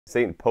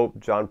Saint Pope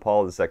John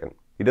Paul II.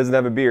 He doesn't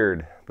have a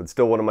beard, but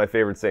still one of my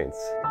favorite saints.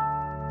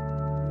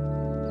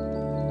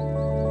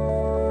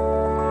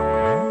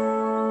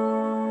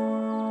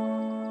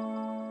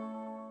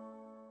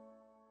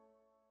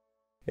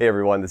 Hey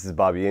everyone, this is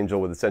Bobby Angel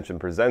with Ascension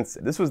Presents.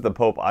 This was the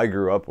Pope I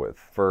grew up with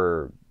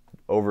for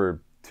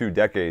over 2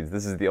 decades.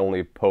 This is the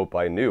only Pope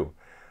I knew.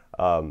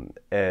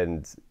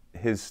 And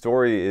his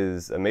story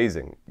is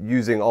amazing.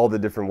 Using all the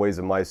different ways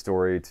of my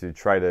story to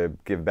try to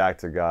give back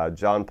to God,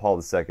 John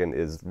Paul II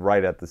is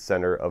right at the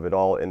center of it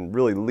all and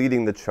really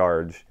leading the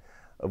charge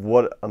of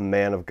what a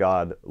man of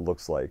God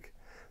looks like.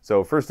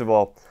 So first of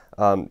all,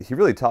 he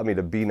really taught me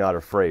to be not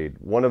afraid.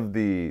 One of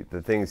the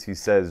things he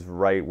says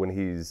right when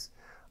he's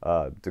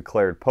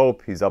declared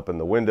Pope, he's up in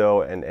the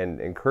window and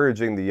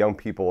encouraging the young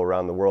people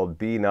around the world,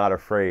 be not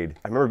afraid.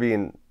 I remember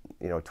being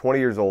 20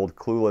 years old,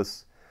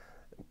 clueless,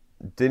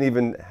 didn't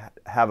even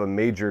have a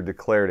major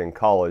declared in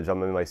college.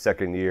 I'm in my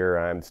 2nd year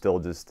and I'm still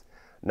just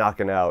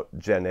knocking out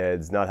gen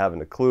eds, not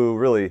having a clue,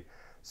 really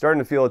starting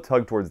to feel a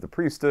tug towards the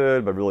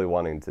priesthood, but really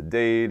wanting to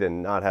date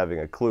and not having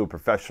a clue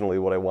professionally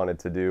what I wanted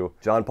to do.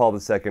 John Paul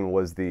II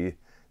was the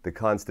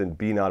constant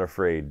be not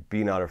afraid,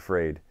 be not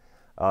afraid.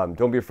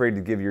 Don't be afraid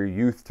to give your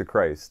youth to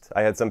Christ.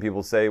 I had some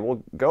people say,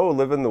 well, go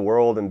live in the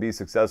world and be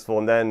successful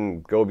and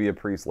then go be a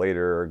priest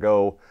later, or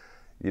go,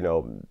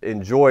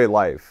 enjoy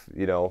life,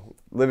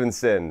 live in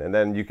sin, and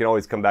then you can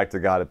always come back to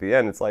God at the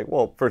end. It's like,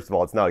 well, first of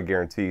all, it's not a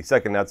guarantee.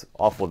 Second, that's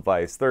awful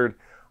advice. Third,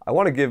 I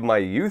want to give my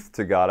youth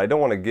to God. I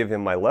don't want to give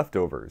him my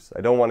leftovers.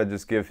 I don't want to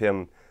just give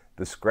him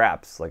the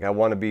scraps. Like, I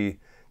want to be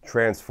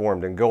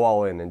transformed and go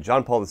all in. And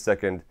John Paul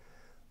II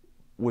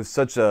was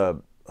such a,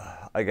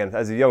 again,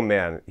 as a young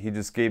man, he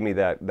just gave me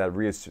that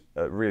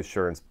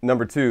reassurance.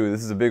 Number 2,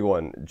 this is a big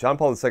one. John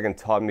Paul II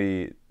taught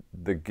me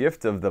the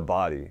gift of the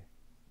body,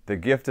 the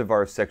gift of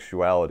our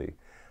sexuality.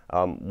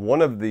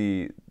 One of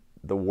the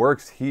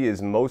works he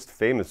is most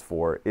famous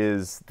for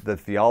is the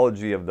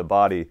Theology of the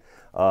Body.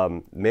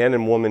 Man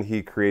and woman,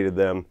 he created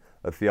them,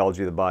 a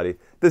theology of the body.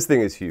 This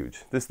thing is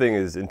huge. This thing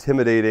is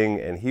intimidating,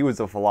 and he was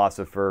a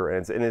philosopher,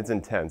 and it's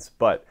intense.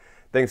 But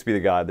thanks be to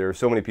God, there are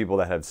so many people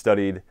that have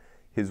studied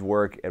his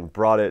work and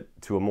brought it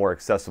to a more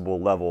accessible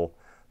level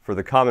for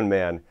the common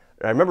man.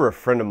 And I remember a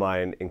friend of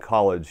mine in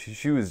college,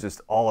 she was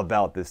just all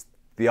about this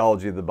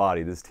theology of the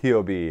body, this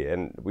TOB,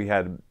 and we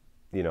had,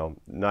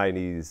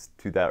 90s,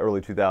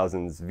 early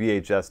 2000s,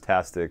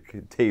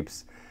 VHS-tastic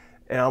tapes,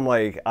 and I'm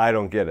like, I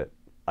don't get it.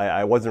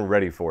 I wasn't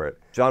ready for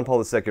it. John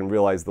Paul II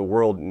realized the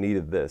world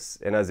needed this,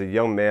 and as a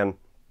young man,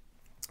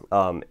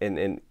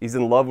 and he's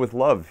in love with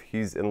love.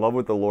 He's in love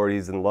with the Lord.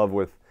 He's in love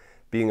with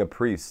being a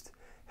priest,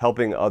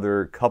 helping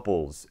other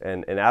couples,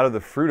 and out of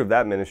the fruit of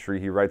that ministry,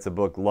 he writes a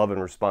book, Love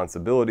and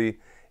Responsibility,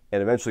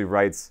 and eventually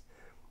writes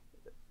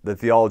the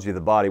Theology of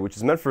the Body, which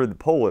is meant for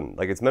Poland,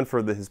 like it's meant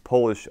for his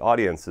Polish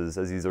audiences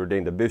as he's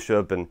ordained a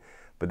bishop,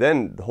 but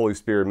then the Holy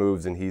Spirit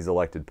moves and he's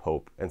elected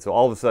Pope. And so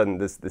all of a sudden,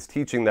 this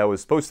teaching that was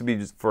supposed to be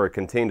just for a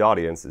contained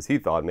audience, as he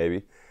thought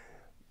maybe,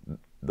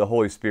 the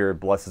Holy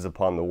Spirit blesses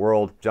upon the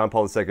world. John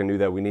Paul II knew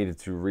that we needed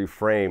to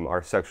reframe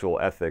our sexual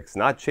ethics,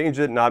 not change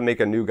it, not make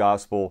a new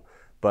gospel,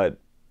 but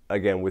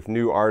again, with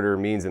new ardor,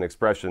 means, and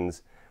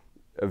expressions,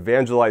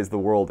 evangelize the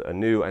world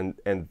anew,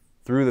 and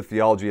through the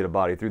theology of the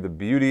body, through the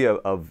beauty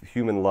of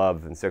human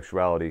love and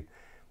sexuality,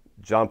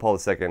 John Paul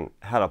II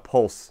had a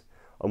pulse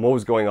on what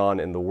was going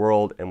on in the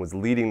world and was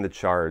leading the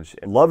charge.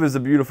 And love is a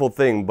beautiful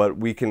thing, but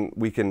we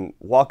can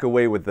walk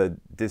away with the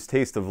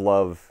distaste of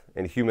love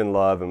and human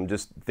love and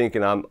just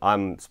thinking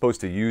I'm supposed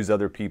to use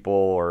other people,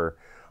 or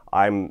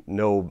I'm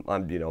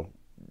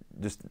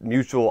just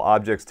mutual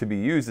objects to be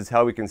used is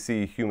how we can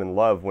see human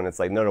love, when it's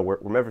like, no, we're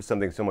meant for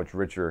something so much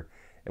richer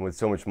and with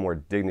so much more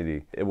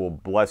dignity. It will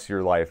bless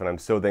your life, and I'm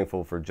so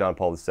thankful for John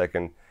Paul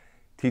II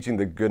teaching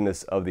the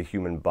goodness of the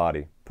human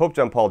body. Pope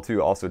John Paul II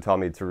also taught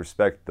me to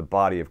respect the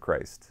body of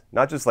Christ,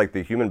 not just like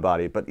the human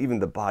body, but even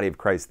the body of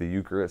Christ, the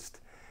Eucharist.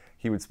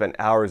 He would spend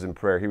hours in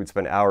prayer. He would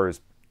spend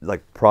hours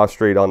like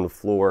prostrate on the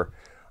floor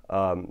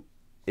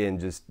in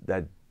just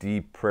that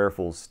deep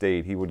prayerful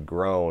state. He would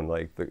groan,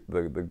 like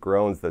the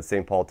groans that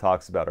St. Paul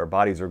talks about. Our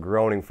bodies are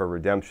groaning for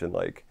redemption.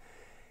 Like,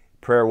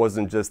 prayer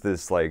wasn't just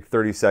this like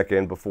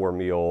 30-second before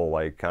meal,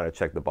 like kind of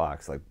check the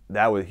box. Like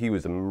he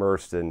was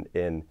immersed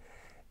in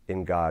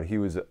God. He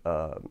was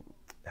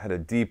had a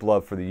deep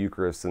love for the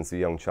Eucharist since a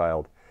young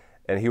child,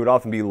 and he would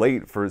often be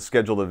late for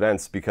scheduled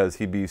events because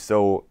he'd be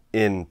so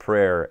in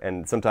prayer.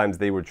 And sometimes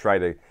they would try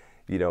to,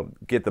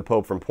 get the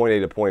Pope from point A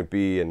to point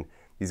B, and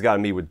he's got to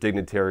meet with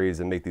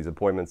dignitaries and make these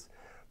appointments.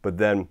 But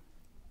then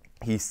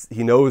he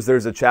knows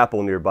there's a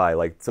chapel nearby.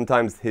 Like,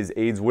 sometimes his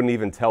aides wouldn't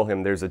even tell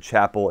him there's a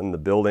chapel in the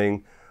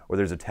building or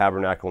there's a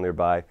tabernacle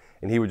nearby,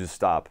 and he would just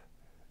stop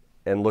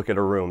and look at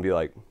a room and be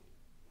like,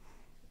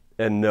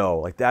 and no,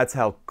 like that's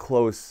how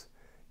close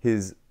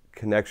his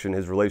connection,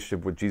 his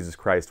relationship with Jesus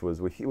Christ was.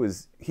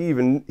 He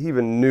even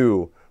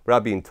knew,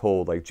 without being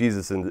told, like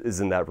Jesus is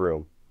in that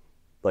room.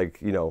 Like,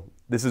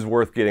 this is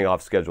worth getting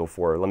off schedule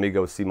for. Let me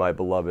go see my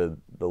beloved,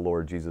 the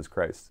Lord Jesus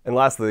Christ. And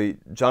lastly,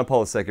 John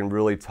Paul II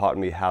really taught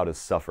me how to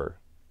suffer.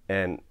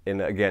 And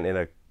again, in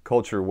a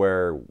culture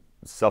where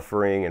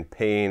suffering and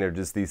pain are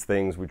just these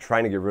things we're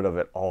trying to get rid of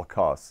at all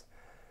costs.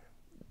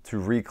 To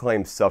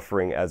reclaim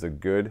suffering as a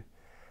good,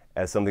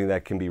 as something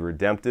that can be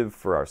redemptive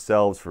for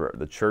ourselves, for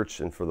the church,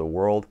 and for the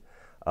world.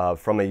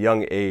 From a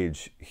young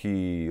age,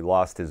 he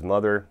lost his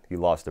mother, he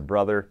lost a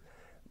brother.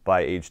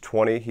 By age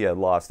 20, he had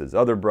lost his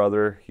other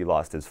brother, he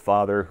lost his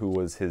father, who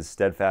was his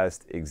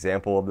steadfast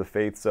example of the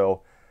faith.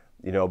 So,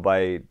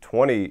 by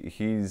 20,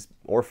 he's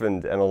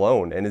orphaned and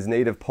alone, and his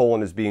native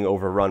Poland is being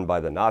overrun by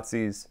the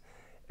Nazis,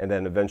 and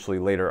then eventually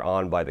later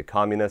on by the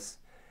communists.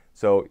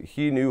 So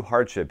he knew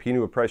hardship, he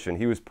knew oppression.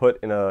 He was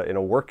put in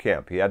a work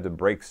camp. He had to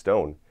break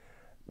stone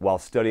while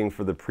studying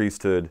for the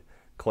priesthood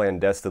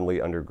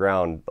clandestinely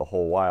underground the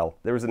whole while.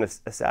 There was an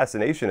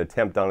assassination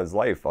attempt on his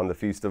life on the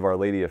Feast of Our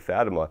Lady of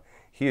Fatima.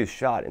 He is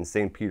shot in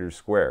St. Peter's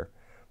Square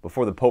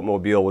before the Pope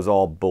Mobile was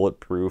all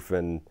bulletproof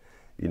and,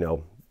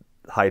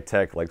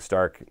 high-tech like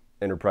Stark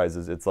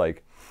Enterprises. It's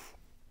like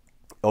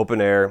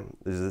open air.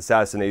 There's an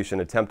assassination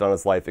attempt on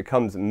his life.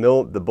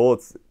 The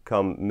bullets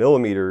come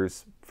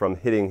millimeters from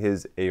hitting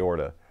his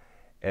aorta,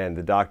 and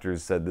the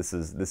doctors said this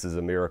is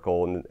a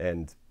miracle.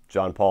 And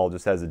John Paul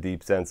just has a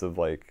deep sense of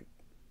like,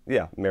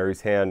 yeah,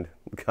 Mary's hand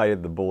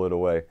guided the bullet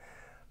away.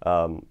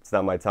 It's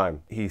not my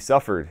time. He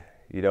suffered.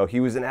 He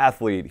was an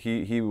athlete.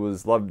 He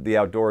loved the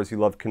outdoors. He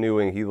loved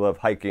canoeing. He loved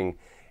hiking.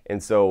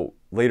 And so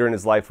later in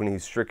his life, when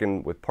he's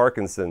stricken with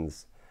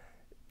Parkinson's,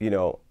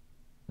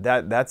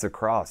 that's a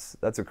cross.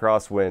 That's a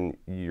cross when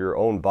your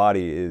own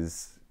body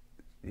is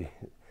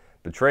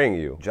betraying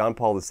you. John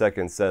Paul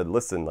II said,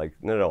 listen,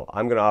 no,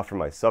 I'm going to offer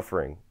my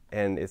suffering.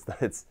 And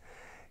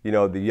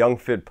the young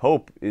fit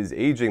Pope is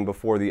aging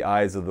before the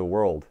eyes of the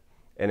world.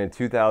 And in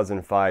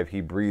 2005, he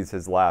breathes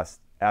his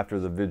last after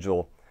the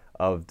vigil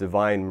of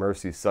Divine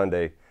Mercy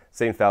Sunday.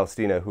 St.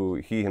 Faustina, who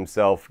he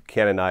himself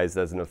canonized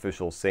as an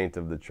official saint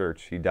of the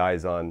church, he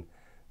dies on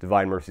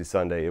Divine Mercy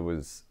Sunday. It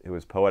was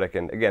poetic.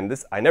 And again,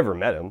 I never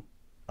met him.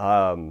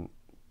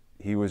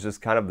 He was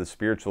just kind of the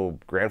spiritual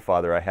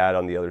grandfather I had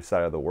on the other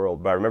side of the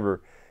world. But I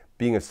remember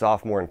being a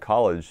sophomore in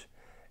college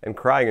and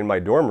crying in my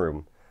dorm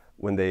room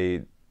when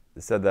they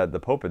said that the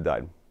Pope had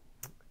died.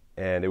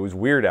 And it was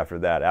weird after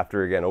that.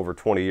 After, again, over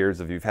 20 years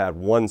of you've had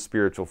one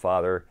spiritual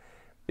father,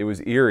 it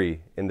was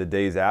eerie in the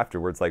days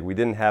afterwards. Like, we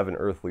didn't have an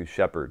earthly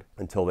shepherd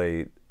until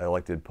they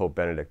elected Pope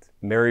Benedict.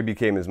 Mary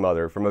became his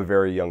mother from a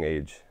very young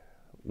age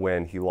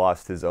when he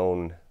lost his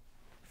own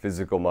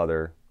physical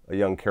mother. A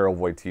young Karol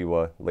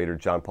Wojtyła, later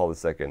John Paul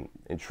II,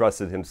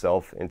 entrusted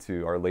himself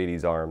into Our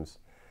Lady's arms.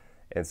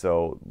 And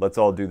so let's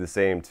all do the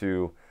same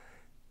to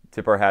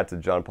tip our hat to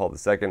John Paul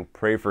II,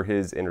 pray for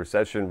his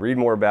intercession, read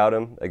more about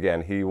him.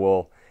 Again, he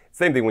will,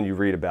 same thing when you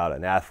read about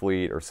an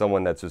athlete or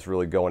someone that's just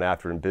really going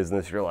after it in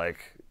business, you're like,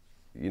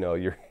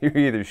 you're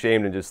either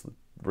ashamed and just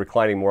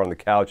reclining more on the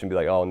couch and be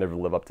like, oh, I'll never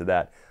live up to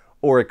that.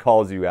 Or it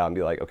calls you out and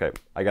be like, okay,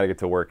 I got to get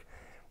to work.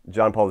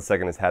 John Paul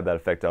II has had that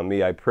effect on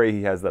me. I pray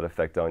he has that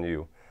effect on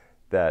you,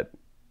 that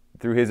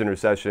through his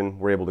intercession,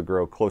 we're able to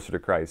grow closer to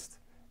Christ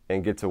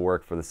and get to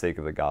work for the sake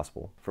of the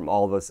gospel. From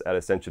all of us at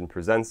Ascension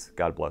Presents,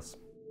 God bless.